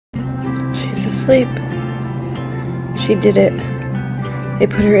asleep. She did it. They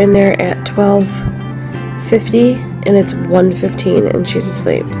put her in there at 12:50 and it's 1:15 and she's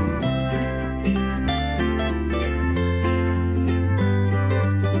asleep.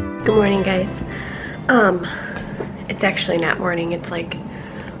 Good morning, guys. It's actually not morning. It's like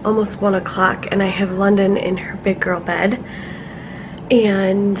almost 1 o'clock and I have London in her big girl bed.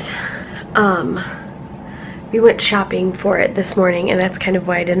 And we went shopping for it this morning and that's kind of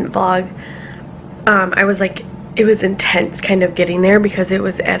why I didn't vlog. I was like, it was intense kind of getting there because it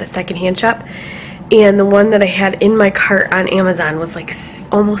was at a secondhand shop, and the one that I had in my cart on Amazon was like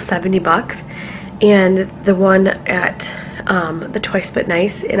almost 70 bucks, and the one at the Twice But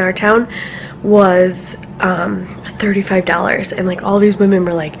Nice in our town was $35, and like all these women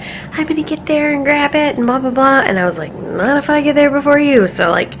were like, I'm gonna get there and grab it and blah blah blah, and I was like, not if I get there before you. So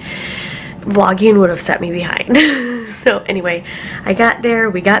like vlogging would have set me behind. So anyway, I got there,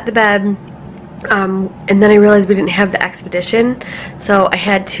 we got the bed. And then I realized we didn't have the expedition, so I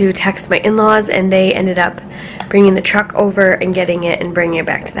had to text my in-laws and they ended up bringing the truck over and getting it and bringing it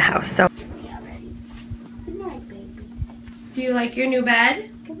back to the house. So, good night, babies. do you like your new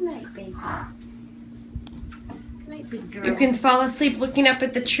bed? Good night, babies. Good night, big girl. You can fall asleep looking up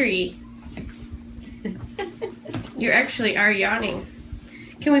at the tree. You actually are yawning.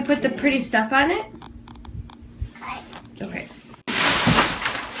 Can we put the pretty stuff on it? Okay.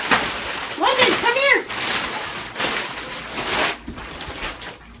 Londyn, come here!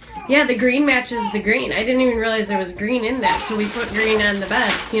 Yeah, the green matches the green. I didn't even realize there was green in that, so we put green on the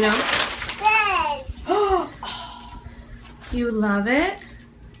bed, you know? Bed. Oh, you love it?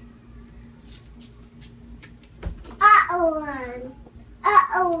 Uh-oh.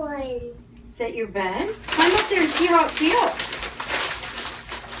 Is that your bed? Climb up there and see how it feels.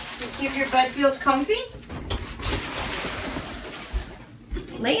 You see if your bed feels comfy?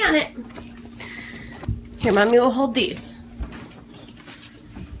 Lay on it. Here, Mommy will hold these.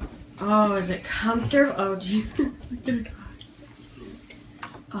 Oh, is it comfortable? Oh, jeez.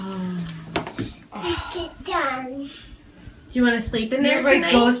 Oh. Get done. Do you want to sleep in there Everybody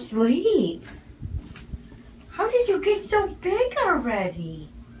tonight? go sleep. How did you get so big already?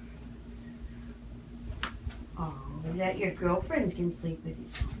 Oh, that your girlfriend can sleep with you.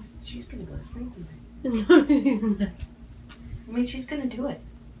 She's gonna go to sleep tonight. I mean, she's gonna do it.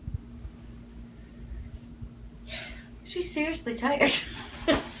 She's seriously tired.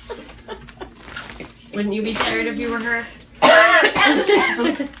 Wouldn't you be tired if you were her?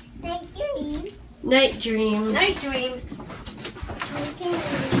 Night dreams. Night dreams. Night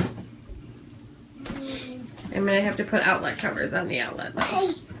dreams. I'm gonna have to put outlet covers on the outlet though.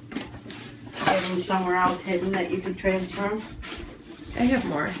 Hey. Have them somewhere else hidden that you could transfer. I have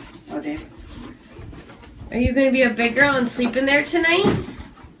more. Oh, dear. Are you gonna be a big girl and sleep in there tonight?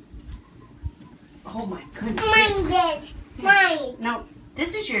 Oh my goodness. Mine bed. Mine. No,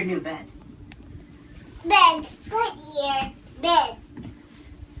 this is your new bed. Bed. Right here. Bed.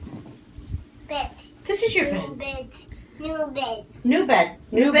 Bed. This is your New bed. bed. New bed. New bed.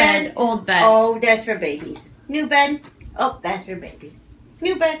 New bed, old bed. Oh, that's for babies. New bed. Oh, that's for babies.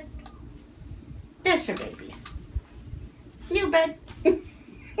 New bed. That's for babies. New bed.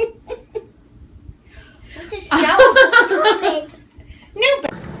 What's this stuff? Bed. New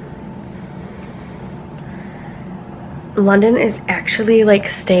bed. Londyn is actually like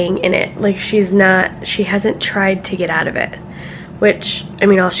staying in it. Like she hasn't tried to get out of it. Which, I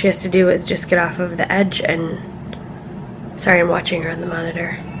mean, all she has to do is just get off of the edge and... Sorry, I'm watching her on the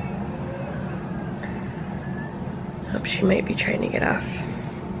monitor. Hope she might be trying to get off.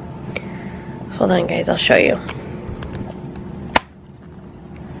 Hold on, guys, I'll show you.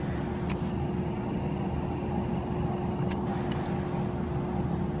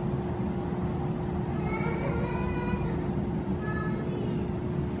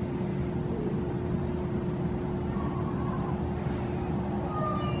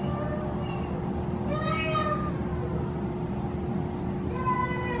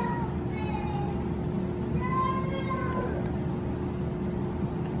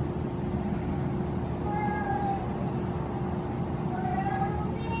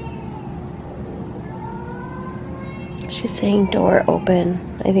 She's saying door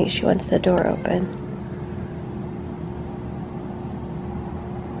open. I think she wants the door open.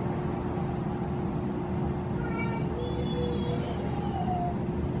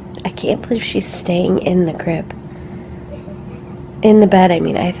 I can't believe she's staying in the crib. In the bed, I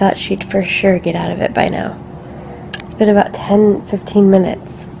mean. I thought she'd for sure get out of it by now. It's been about 10-15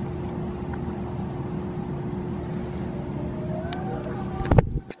 minutes.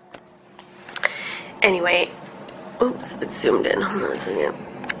 Anyway, oops, it's zoomed in. Hold on a second.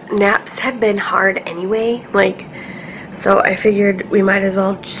 naps have been hard anyway, like, so I figured we might as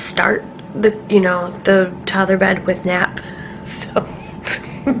well just start the, you know, the toddler bed with nap. So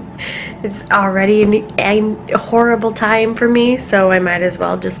it's already a horrible time for me, so I might as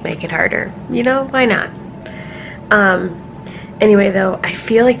well just make it harder. You know, why not? Anyway though, I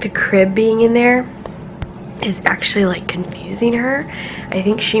feel like the crib being in there is actually like confusing her. I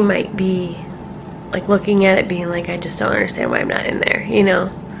think she might be like looking at it being like, I just don't understand why I'm not in there, you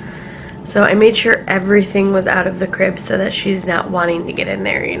know? So I made sure everything was out of the crib so that she's not wanting to get in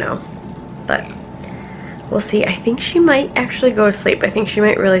there, you know? But we'll see. I think she might actually go to sleep. I think she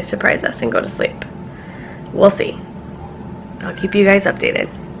might really surprise us and go to sleep. We'll see. I'll keep you guys updated.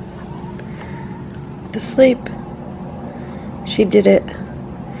 To sleep. She did it.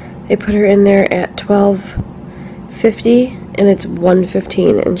 They put her in there at 12:50 and it's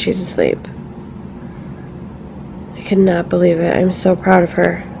 1:15 and she's asleep. I cannot believe it. I'm so proud of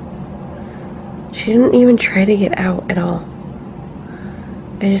her. She didn't even try to get out at all.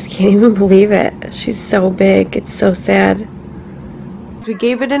 I just can't even believe it. She's so big. It's so sad. We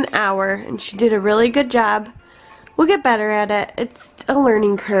gave it an hour and she did a really good job. We'll get better at it. It's a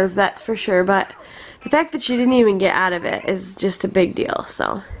learning curve, that's for sure, but the fact that she didn't even get out of it is just a big deal,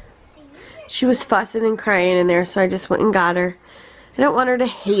 so. She was fussing and crying in there, so I just went and got her. I don't want her to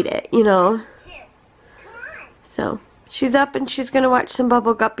hate it, you know. So, she's up and she's gonna watch some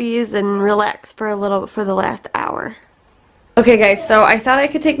Bubble Guppies and relax for the last hour. Okay guys, so I thought I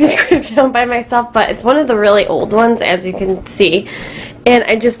could take this crib down by myself, but it's one of the really old ones, as you can see. And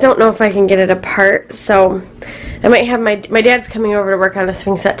I just don't know if I can get it apart, so I might have my dad's coming over to work on the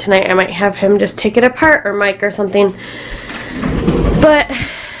swing set tonight. I might have him just take it apart, or Mike or something. But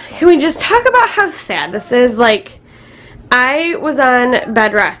can we just talk about how sad this is? Like, I was on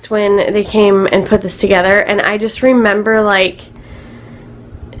bed rest when they came and put this together, and I just remember, like,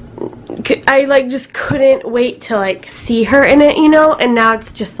 I like just couldn't wait to like see her in it, you know, and now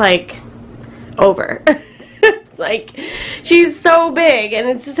it's just like over. Like, she's so big, and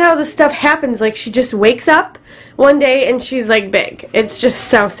it's just how this stuff happens. Like, she just wakes up one day and she's like big. It's just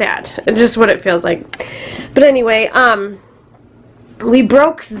so sad. It's just what it feels like. But anyway, we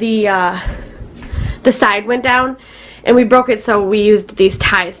broke the side went down, and we broke it, so we used these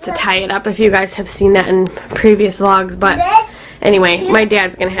ties to tie it up, if you guys have seen that in previous vlogs. But anyway, my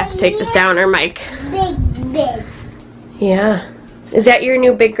dad's gonna have to take this down, or Mike. Big. Yeah. Is that your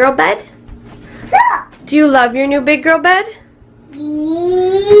new big girl bed? Yeah. Do you love your new big girl bed?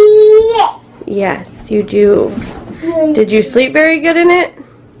 Yes. Yes, you do. Did you sleep very good in it?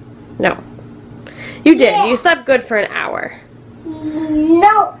 No. You did. Yeah. You slept good for an hour.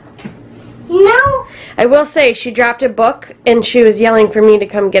 No. I will say, she dropped a book, and she was yelling for me to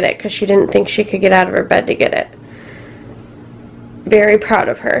come get it because she didn't think she could get out of her bed to get it. Very proud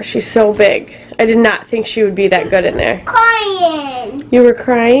of her. She's so big. I did not think she would be that good in there. Crying. You were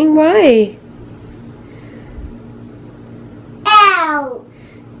crying? Why? Out.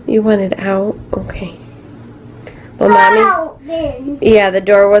 You wanted out? Okay. Well, Mommy. Open. Yeah, the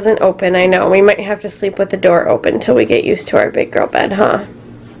door wasn't open. I know. We might have to sleep with the door open till we get used to our big girl bed, huh?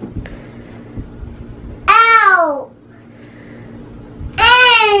 Out.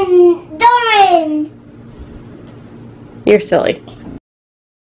 And Doran. You're silly.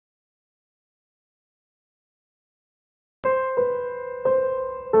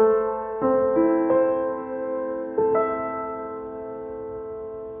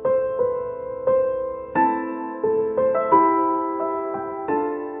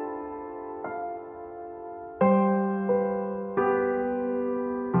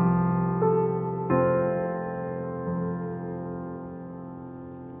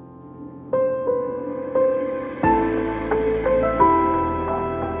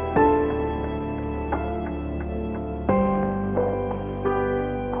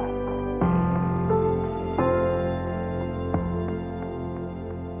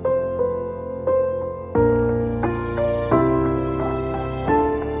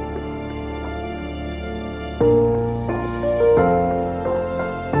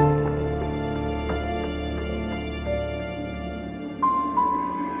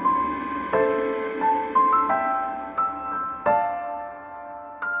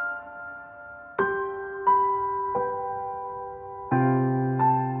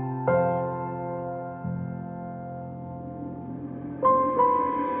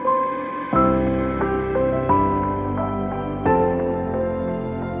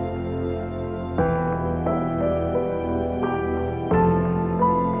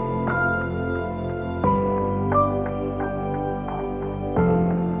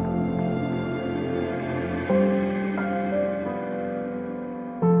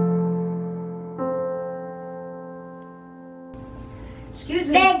 Excuse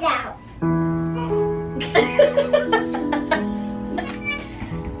me. Bed out.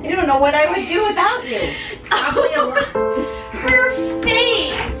 I don't know what I would do without you. Probably a lot. Her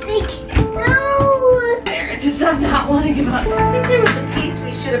face! No. There, it just does not want to give up. I think there was a piece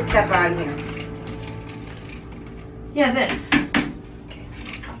we should have kept on here. Yeah, this.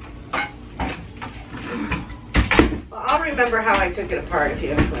 Well, I'll remember how I took it apart if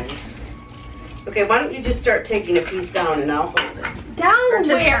you have twins. Okay, why don't you just start taking a piece down and I'll hold it. Down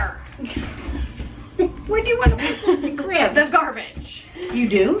where? Where do you want to put this in the crib? The garbage. You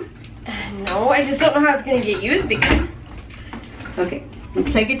do? No, I just don't know how it's going to get used again. Okay,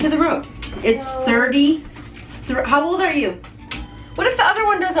 let's take it to the road. It's No. 30. How old are you? What if the other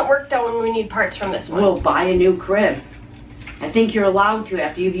one doesn't work though when we need parts from this one? We'll buy a new crib. I think you're allowed to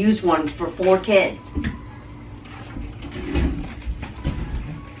after you've used one for 4 kids.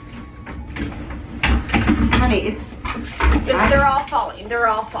 Honey, They're all falling. They're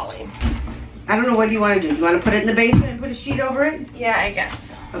all falling. I don't know what you want to do. Do you want to put it in the basement and put a sheet over it? Yeah, I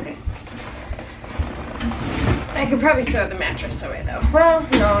guess. Okay. I could probably throw the mattress away though. Well,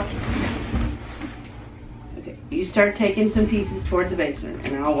 no. Okay, you start taking some pieces toward the basement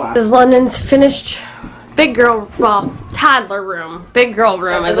and I'll watch. This is London's finished big girl, well, toddler room. Big girl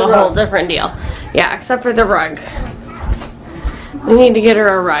room is a whole different deal. Yeah, except for the rug. We need to get her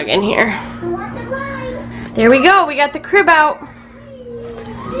a rug in here. There we go. We got the crib out.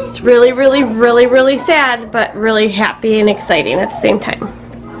 It's really, really, really, really sad, but really happy and exciting at the same time.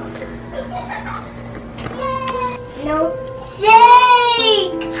 No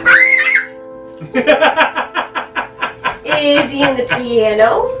shake. Izzy in the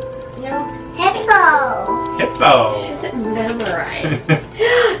piano. No hippo. Hippo. She doesn't memorize.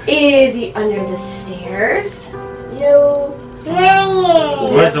 Izzy under the stairs. No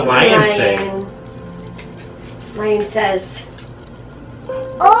lion. What does the lion say? Lion says,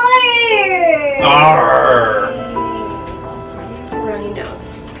 Order. Arr. runny nose.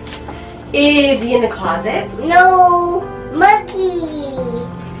 Izzy in the closet. No monkey.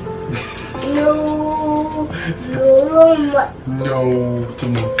 No No to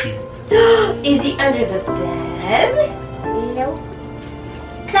monkey. Izzy under the bed. no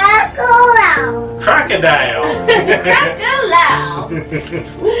crocodile. Crocodile. Crocodile.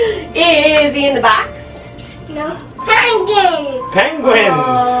 Izzy in the box. No penguin. Penguins.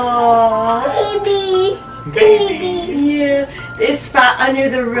 Aww. Babies. Babies. Yeah. This spot under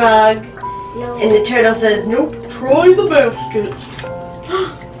the rug. No. And the turtle says, nope, try the basket.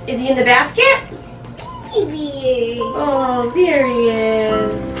 Is he in the basket? Baby. Oh, there he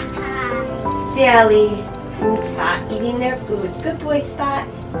is. Sally and Spot eating their food. Good boy, Spot.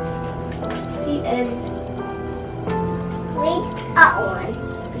 The end. Wait up one.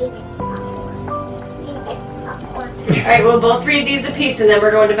 Wait up one. Wait up one. Alright, we'll both read these a piece and then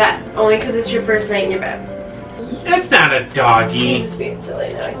we're going to bed. Only because it's your first night in your bed. That's not a doggy. She's just being silly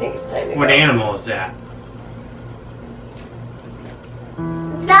now. I think it's time to What go. animal is that?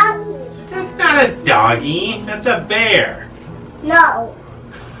 Doggy. That's not a doggy. That's a bear. No.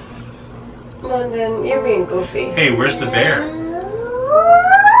 London, you're being goofy. Hey, where's the bear?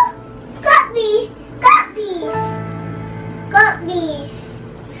 Guppies. Guppies. Guppies.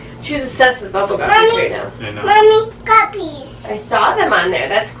 She's obsessed with bubble guppies Mommy. right now. I know. Mommy, guppies. I saw them on there.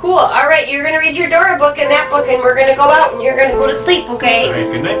 That's cool. Alright, you're going to read your Dora book and that book and we're going to go out and you're going to go to sleep, okay? All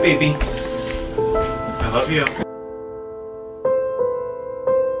right, good night, baby. I love you.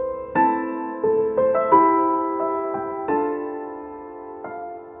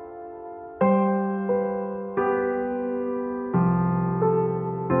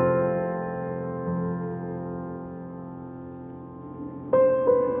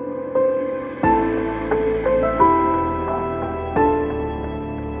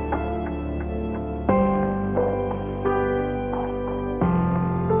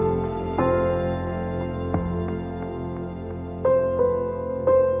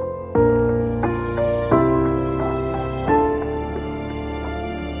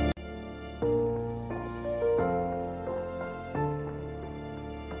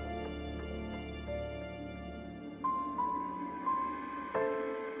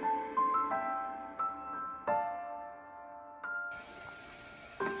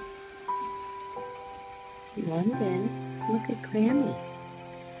 Londyn, look at Grammy.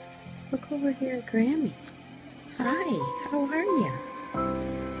 Look over here at Grammy. Hi, how are you?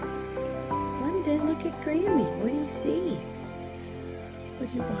 Londyn, look at Grammy. What do you see? What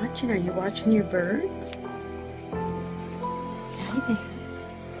are you watching? Are you watching your birds? Hi there.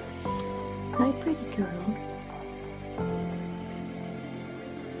 Hi, pretty girl.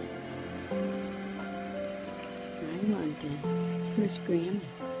 Hi, Londyn. Where's Grammy?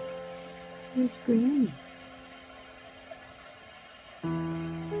 Where's Grammy?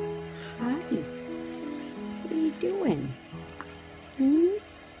 Hi. What are you doing? Hmm?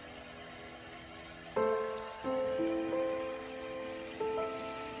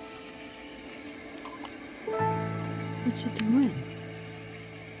 What you doing?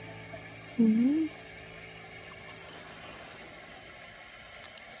 Hmm?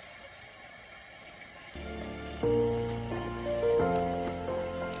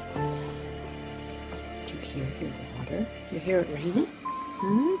 Do you hear your water? You hear it raining?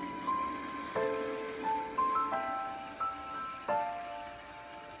 Huh?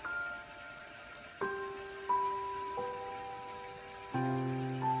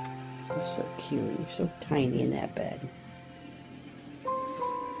 You're so cute. You're so tiny in that bed.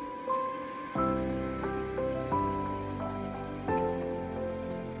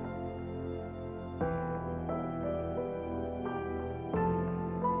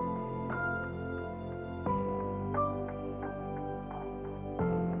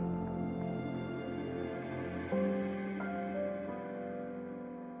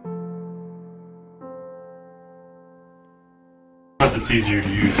 Plus it's easier to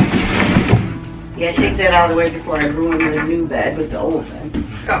use. Yeah, take that out of the way before I ruin the new bed with the old bed.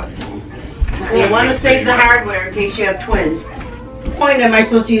 Goes. You want to save the hardware in case you have twins. What point am I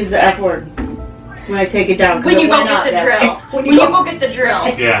supposed to use the F word when I take it down? When you go get the drill. When you go get the drill.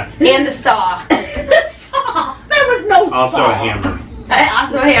 Yeah. And the saw. The saw! There was no Also saw. a hammer.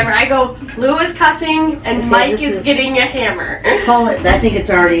 Also a hammer. I go, Lou is cussing and Okay, Mike this is is- getting a hammer. Call it. I think it's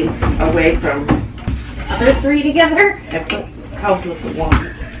already away from. The three together? I put helped with the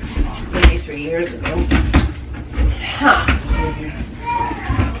one maybe 3 years ago. Huh.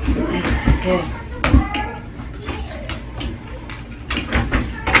 Okay.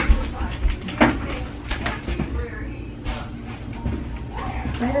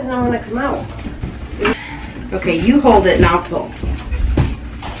 Why doesn't it want to come out? Okay, you hold it and I'll pull.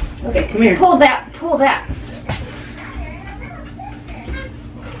 Okay, come here. Pull that. Pull that.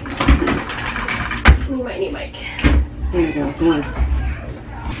 You might need Mike. Here you go. Come on.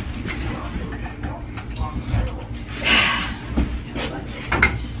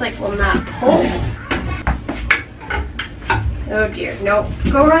 Just like will not pull. Oh dear. Nope.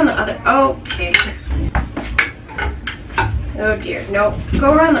 Go around the other. Okay. Oh dear. Nope.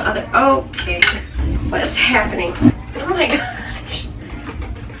 Go around the other. Okay. What is happening? Oh my gosh.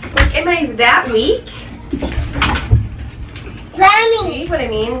 Like, am I that weak? Grammy, See what I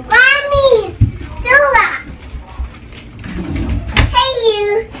mean? Grammy, do that. Hey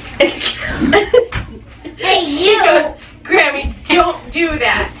you. Hey She you. goes, Grammy, don't do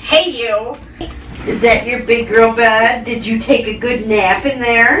that. Hey you. Is that your big girl bed? Did you take a good nap in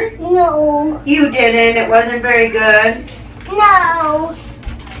there? No. You didn't. It wasn't very good. No.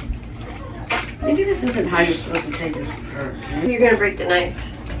 Maybe this isn't how you're supposed to take this apart. You're gonna break the knife.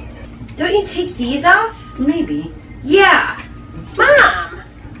 Don't you take these off? Maybe. Yeah. Mom!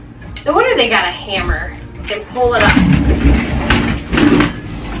 No wonder they got a hammer. And pull it up.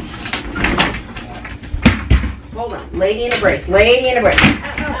 Hold on. Lady in a brace. Lady in a brace.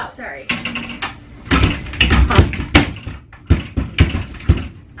 Oh, sorry.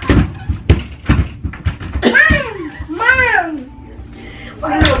 Mom. Really? Mom. We're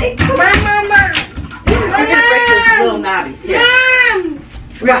gonna break those little knobbies. Here. Mom.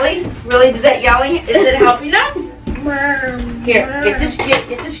 Really? Really? Is that yelling? Is it helping us? Mom. Here, get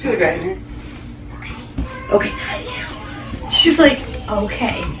this screwdriver. Okay. She's like,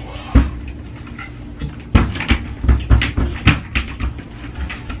 okay.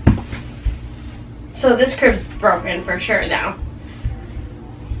 So this crib's broken for sure now.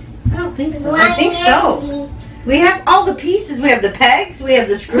 I don't think so. I think so. We have all the pieces. We have the pegs. We have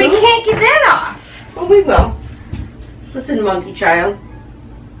the screws. We can't get that off. Well, we will. Listen, monkey child.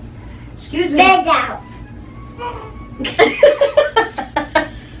 Excuse me. Bed out.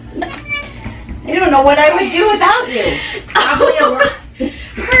 I don't know what I would do without you. Probably a lot.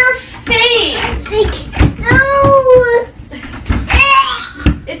 Her face. No.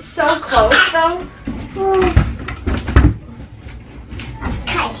 It's so close though.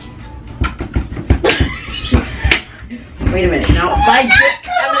 Okay. Wait a minute. No, I'm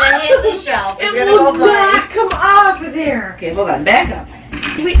gonna hit the shelf. It's It gonna will go flying. not come off of there. Okay, hold on. Back up.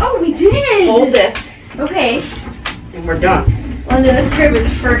 We did. Hold this, Okay. and we're done. Well, then this crib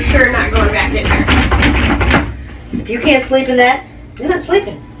is for sure not going back in there. If you can't sleep in that, you're not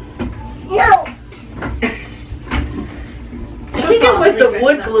sleeping. No. I think it was the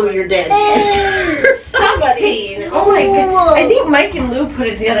wood glue your dad used. Or somebody. Something. Oh my god. I think Mike and Lou put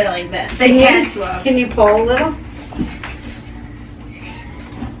it together like this. They had to have. Can you pull a little?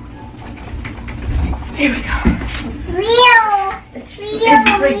 Here we go. It just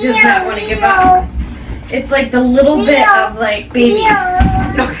like does not want to give up. It's like the little bit of like baby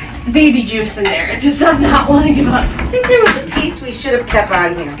juice in there. It just does not want to give up. I think there was a piece we should have kept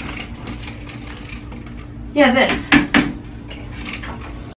on here. Yeah, this.